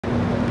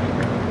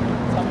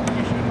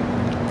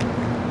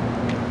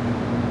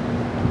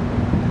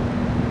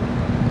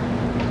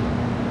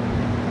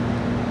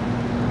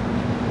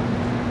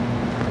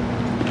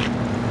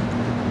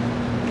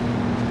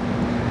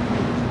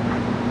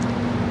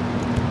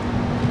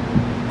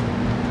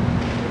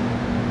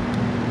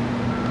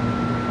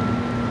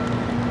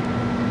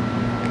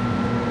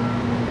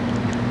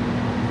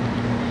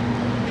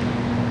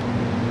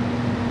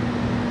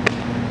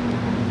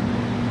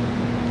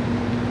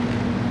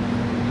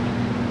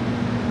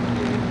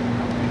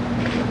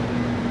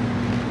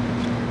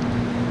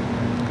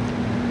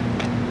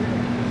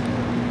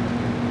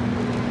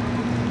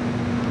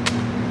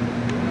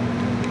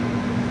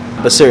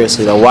But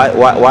seriously though,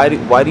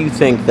 why do you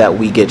think that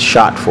we get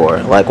shot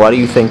for? Like, why do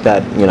you think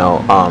that, you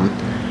know,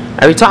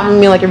 every time, I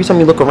mean, like every time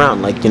you look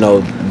around, like, you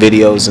know,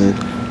 videos and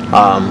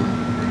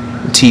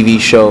TV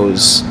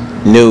shows,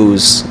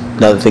 news,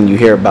 another thing you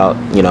hear about,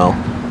 you know,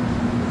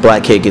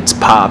 black kid gets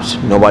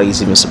popped.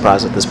 Nobody's even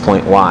surprised at this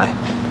point. Why?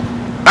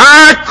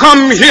 I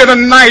come here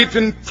tonight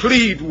and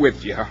plead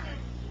with you.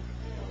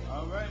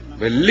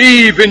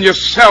 Believe in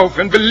yourself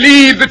and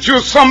believe that you're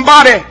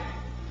somebody.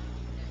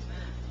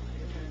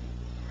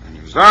 And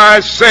as I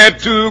said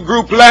to a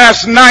group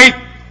last night,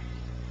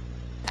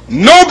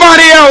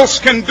 nobody else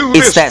can do this for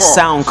us. It's that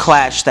sound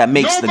clash that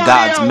makes the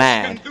gods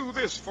mad.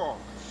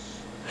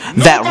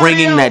 That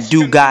ringing that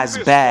do guys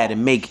bad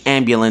and make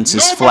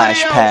ambulances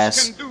flash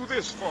past.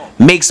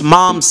 Makes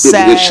moms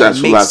sad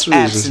and makes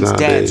absence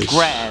dads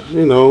grab.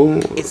 You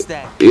know,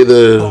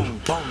 either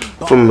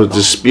from a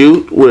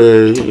dispute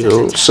where, you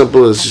know,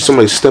 simple as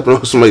somebody stepping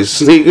on somebody's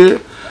sneaker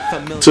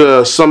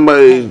to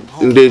somebody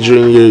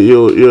endangering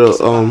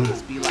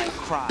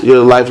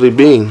your lively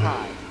being.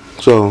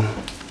 So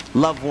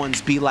loved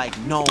ones be like,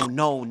 no,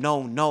 no,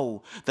 no,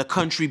 no. The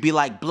country be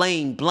like,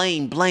 blame,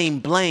 blame, blame,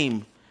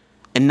 blame.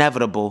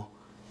 Inevitable,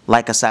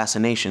 like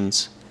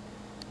assassinations.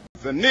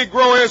 The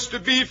Negro is to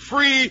be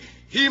free.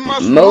 He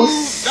must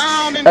most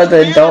of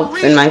the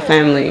adults in my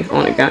family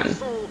own a gun.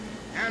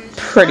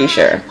 Pretty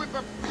sure.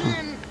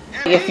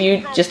 If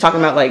you just talking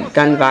about like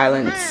gun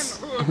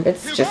violence,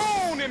 it's just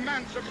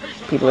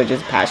people are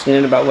just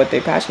passionate about what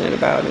they're passionate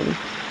about, and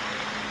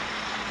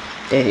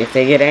if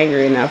they get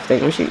angry enough, they're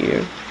gonna shoot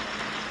you.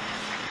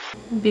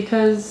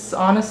 Because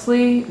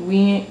honestly,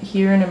 we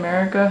here in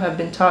America have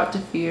been taught to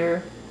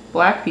fear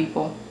black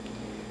people.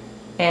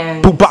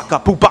 And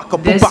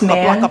this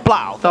man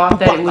thought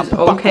that it was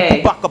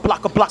okay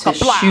to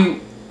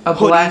shoot a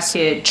black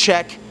kid.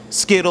 Check.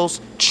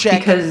 Skittles, check.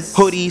 Because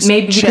hoodies,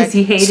 maybe check. because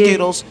he hated,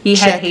 Skittles, he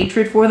had check.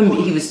 hatred for them.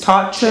 He was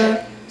taught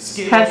to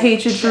have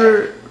hatred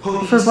for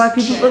black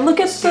people. But look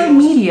at the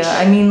media.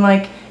 I mean,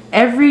 like,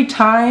 every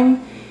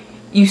time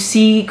you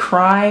see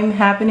crime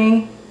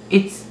happening,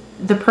 it's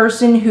the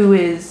person who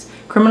is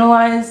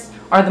criminalized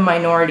are the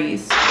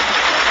minorities.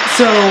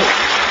 So,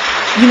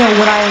 you know,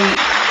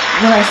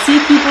 when I see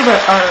people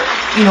that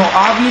are, you know,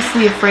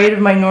 obviously afraid of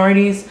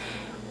minorities,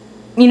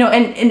 you know,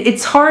 and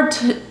it's hard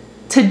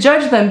to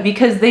judge them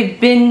because they've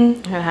been...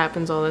 It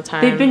happens all the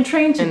time. They've been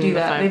trained to do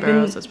that. They've in the 5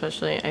 boroughs, been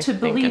especially, I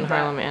think, in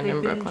Harlem and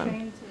in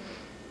Brooklyn.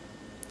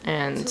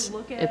 And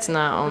it's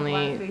not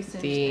only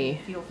the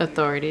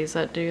authorities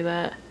that do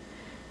that,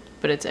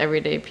 but it's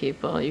everyday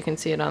people. You can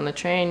see it on the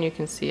train, you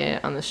can see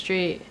it on the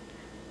street.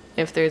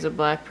 If there's a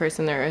black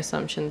person, there are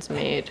assumptions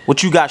made.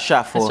 What you got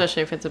shot for?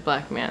 Especially if it's a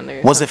black man.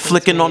 Was it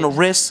flicking on the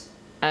wrist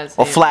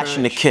or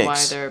flashing the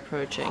kicks?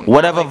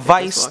 Whatever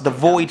vice the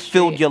void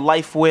filled your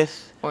life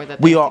with,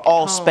 we are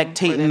all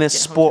spectating this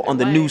sport on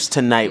the news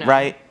tonight,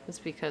 right? It's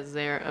because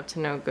they're up to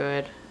no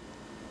good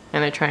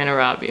and they're trying to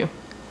rob you.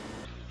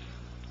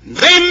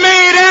 They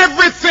made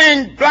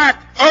everything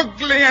black,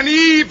 ugly, and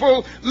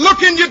evil.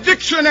 Look in your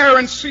dictionary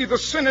and see the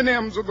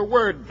synonyms of the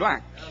word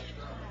black.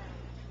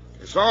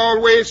 There's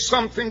always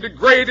something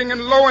degrading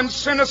and low and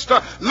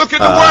sinister. Look at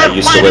the word. I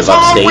used to live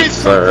upstate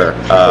for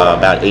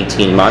about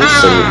 18 months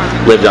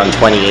and lived on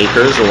 20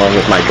 acres along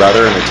with my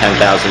brother in a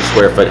 10,000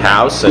 square foot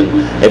house. And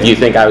if you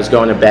think I was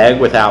going to bed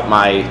without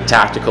my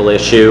tactical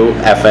issue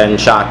FN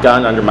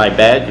shotgun under my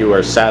bed, you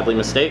are sadly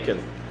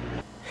mistaken.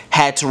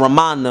 Had to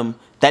remind them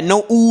that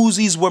no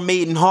Uzis were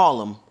made in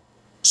Harlem.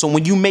 So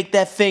when you make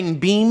that thing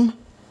beam,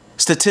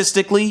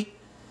 statistically,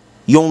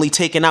 you're only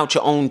taking out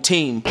your own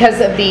team.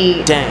 Because of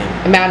the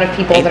amount of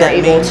people that are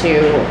able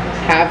to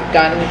have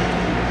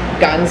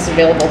guns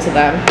available to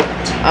them,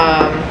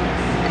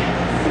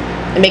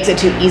 it makes it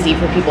too easy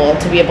for people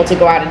to be able to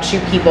go out and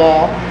shoot people,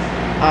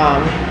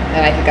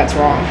 and I think that's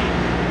wrong.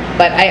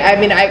 But I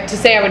mean, to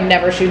say I would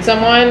never shoot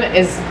someone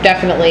is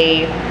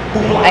definitely,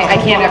 I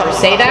can't ever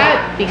say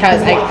that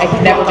because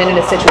I've never been in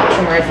a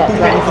situation where I felt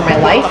threatened for my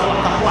life.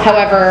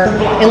 However,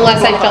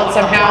 unless I felt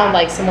somehow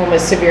like someone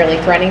was severely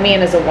threatening me,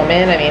 and as a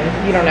woman, I mean,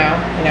 you don't know,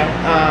 you know.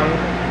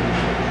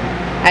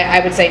 I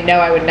would say no,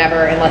 I would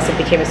never, unless it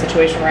became a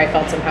situation where I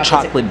felt somehow.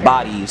 Chocolate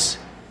bodies,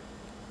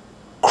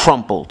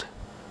 crumpled,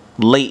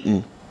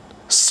 latent,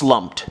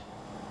 slumped,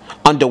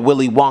 under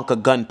Willy Wonka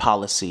gun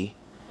policy.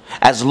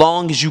 As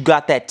long as you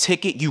got that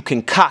ticket, you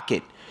can cock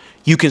it.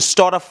 You can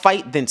start a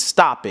fight, then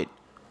stop it.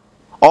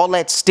 All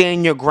that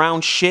stand your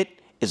ground shit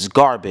is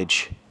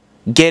garbage.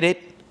 Get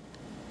it?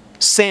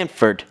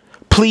 Sanford,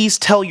 please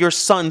tell your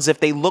sons if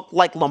they look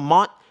like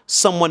Lamont,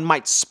 someone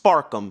might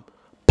spark them.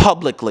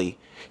 Publicly.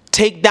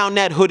 Take down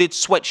that hooded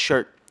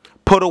sweatshirt.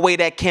 Put away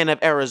that can of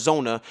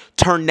Arizona.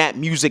 Turn that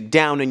music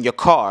down in your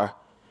car.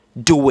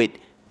 Do it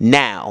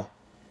now.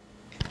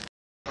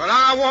 But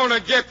I want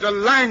to get the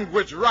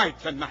language right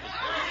tonight.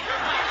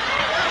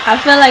 I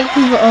feel like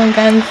people own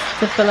guns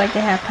to feel like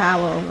they have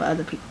power over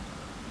other people.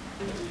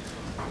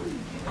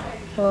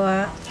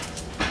 Or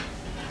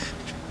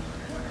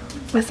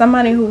with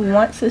somebody who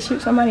wants to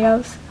shoot somebody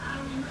else.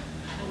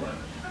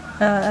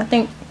 I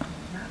think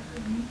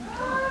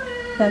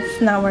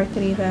that's not worth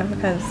it either,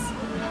 because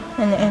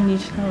in the end you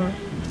just gonna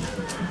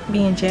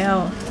be in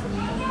jail,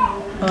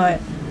 or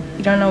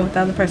you don't know what the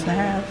other person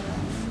have.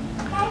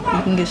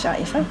 You can get shot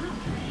yourself.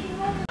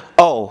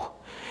 Oh,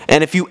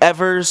 and if you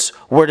evers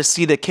were to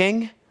see the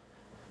king,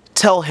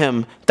 tell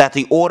him that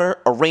the order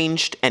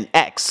arranged an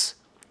X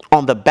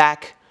on the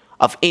back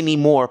of any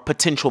more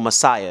potential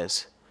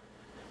messiahs.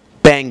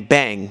 Bang,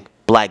 bang,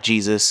 Black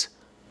Jesus.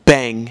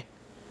 Bang,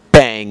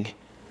 bang,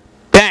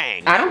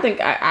 bang. I don't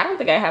think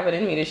I have it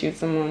in me to shoot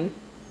someone.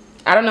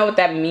 I don't know what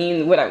that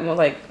means. What I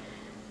like.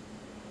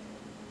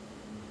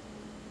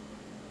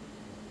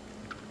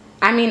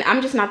 I mean,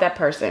 I'm just not that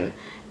person,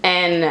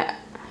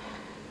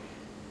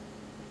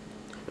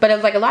 but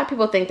it's like a lot of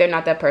people think they're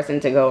not that person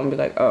to go and be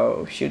like,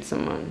 oh, shoot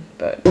someone.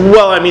 But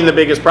well, I mean, the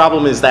biggest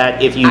problem is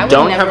that if you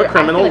don't have a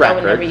criminal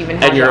record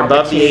and you're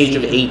above the age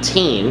of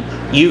 18,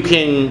 you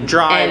can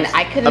drive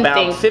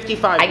about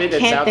 55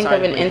 minutes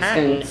outside of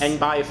Manhattan and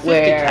buy a 50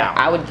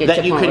 cal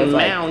that you can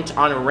mount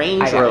on a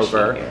Range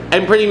Rover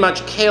and pretty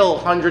much kill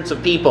hundreds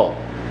of people.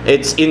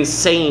 It's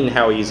insane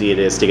how easy it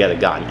is to get a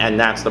gun, and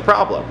that's the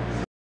problem.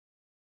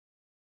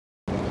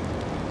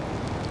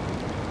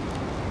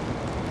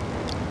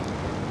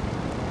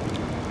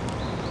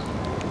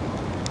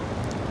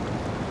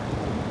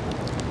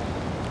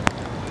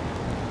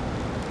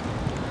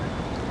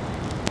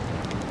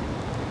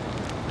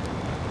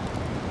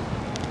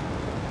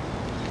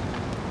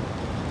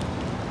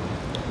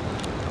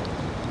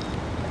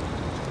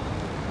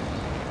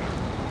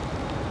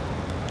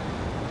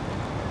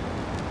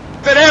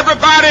 That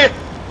everybody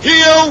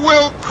here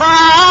will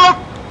cry out,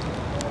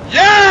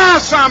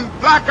 yes, I'm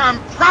black, I'm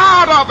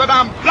proud of it,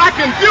 I'm black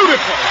and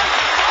beautiful.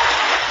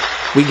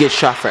 We get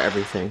shot for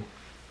everything.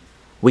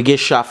 We get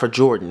shot for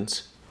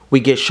Jordans. We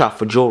get shot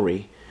for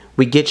jewelry.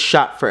 We get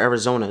shot for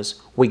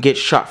Arizonas. We get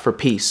shot for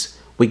peace.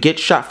 We get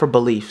shot for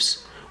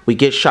beliefs. We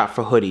get shot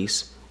for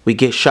hoodies. We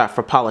get shot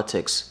for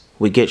politics.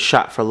 We get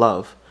shot for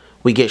love.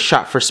 We get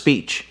shot for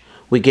speech.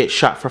 We get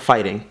shot for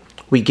fighting.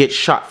 We get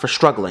shot for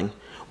struggling.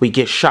 We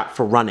get shot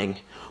for running.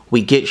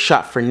 We get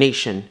shot for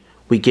nation.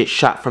 We get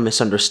shot for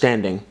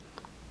misunderstanding.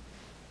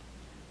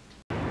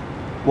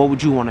 What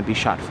would you want to be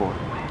shot for?